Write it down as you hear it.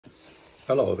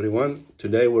Hello everyone.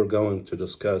 Today we're going to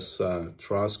discuss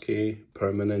Trotsky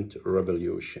permanent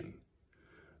revolution.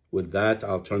 With that,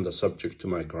 I'll turn the subject to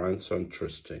my grandson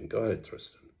Tristan. Go ahead,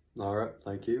 Tristan. All right,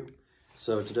 thank you.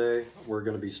 So today we're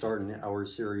going to be starting our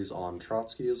series on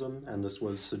Trotskyism, and this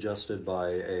was suggested by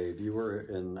a viewer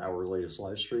in our latest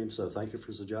live stream, so thank you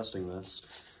for suggesting this.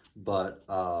 But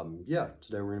yeah,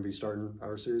 today we're going to be starting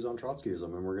our series on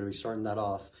Trotskyism, and we're going to be starting that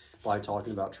off by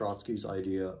talking about Trotsky's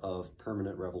idea of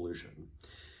permanent revolution.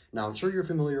 Now, I'm sure you're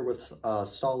familiar with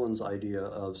Stalin's idea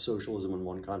of socialism in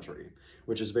one country,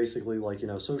 which is basically like,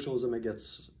 socialism, it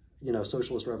gets,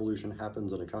 socialist revolution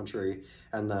happens in a country,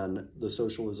 and then the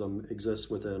socialist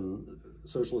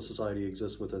society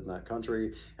exists within that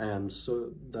country, and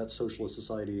so that socialist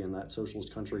society and that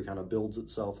socialist country kind of builds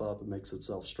itself up, it makes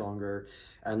itself stronger,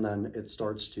 and then it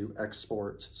starts to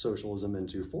export socialism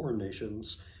into foreign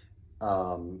nations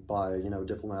by,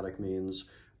 diplomatic means,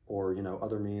 or,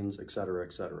 other means, etc.,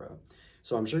 etc.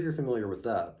 So I'm sure you're familiar with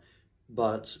that.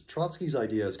 But Trotsky's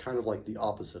idea is kind of like the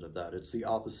opposite of that. It's the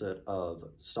opposite of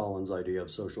Stalin's idea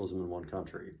of socialism in one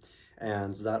country.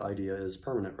 And that idea is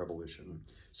permanent revolution.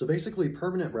 So basically,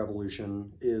 permanent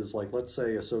revolution is like, let's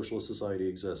say a socialist society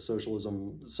exists.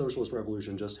 Socialist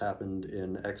revolution just happened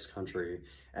in X country,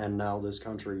 and now this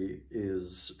country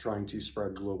is trying to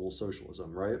spread global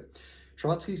socialism, right?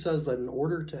 Trotsky says that in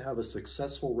order to have a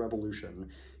successful revolution,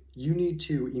 you need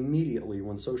to immediately,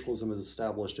 when socialism is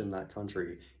established in that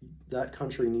country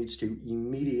needs to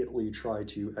immediately try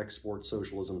to export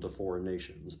socialism to foreign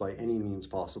nations by any means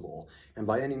possible. And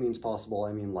by any means possible,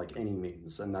 I mean like any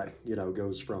means. And that,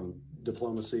 goes from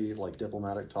diplomacy, like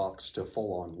diplomatic talks, to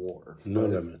full-on war. No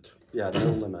limit. Yeah,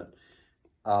 no limit.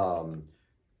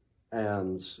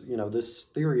 And, this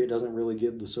theory, it doesn't really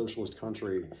give the socialist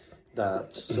country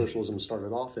that socialism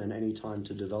started off in any time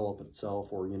to develop itself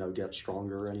or, get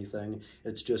stronger or anything.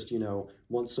 It's just,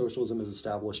 once socialism is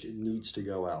established, it needs to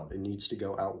go out. It needs to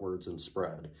go outwards and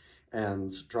spread.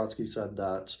 And Trotsky said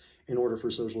that in order for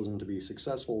socialism to be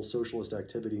successful, socialist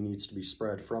activity needs to be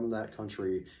spread from that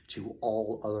country to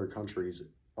all other countries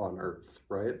on Earth,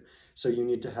 right? So you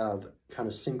need to have kind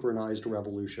of synchronized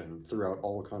revolution throughout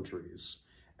all countries.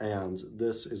 And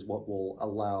this is what will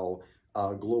allow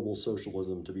global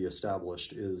socialism to be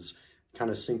established, is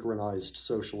kind of synchronized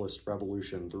socialist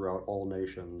revolution throughout all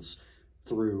nations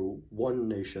through one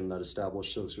nation that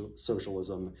established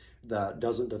socialism that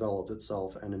doesn't develop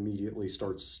itself and immediately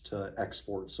starts to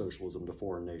export socialism to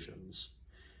foreign nations.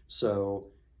 So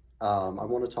I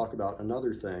want to talk about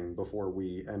another thing before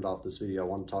we end off this video. I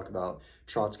want to talk about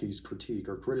Trotsky's critique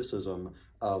or criticism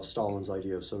of Stalin's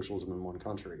idea of socialism in one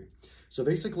country. So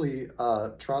basically,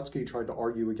 Trotsky tried to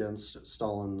argue against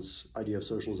Stalin's idea of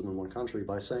socialism in one country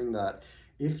by saying that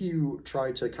if you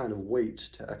try to kind of wait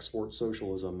to export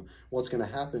socialism, what's going to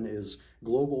happen is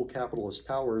global capitalist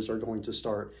powers are going to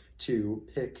start to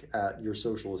pick at your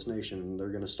socialist nation. They're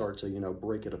going to start to,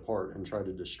 break it apart and try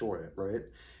to destroy it, right?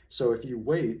 So if you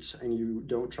wait and you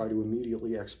don't try to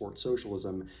immediately export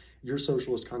socialism, your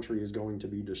socialist country is going to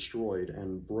be destroyed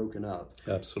and broken up.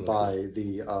 Absolutely. By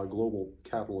the global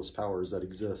capitalist powers that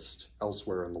exist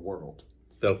elsewhere in the world.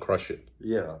 They'll crush it.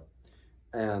 Yeah.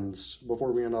 And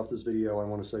before we end off this video, I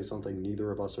want to say something.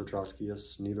 Neither of us are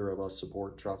Trotskyists. Neither of us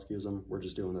support Trotskyism. We're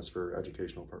just doing this for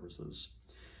educational purposes.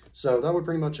 So that would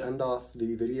pretty much end off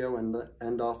the video and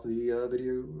end off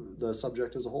the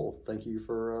subject as a whole. Thank you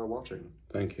for watching.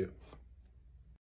 Thank you.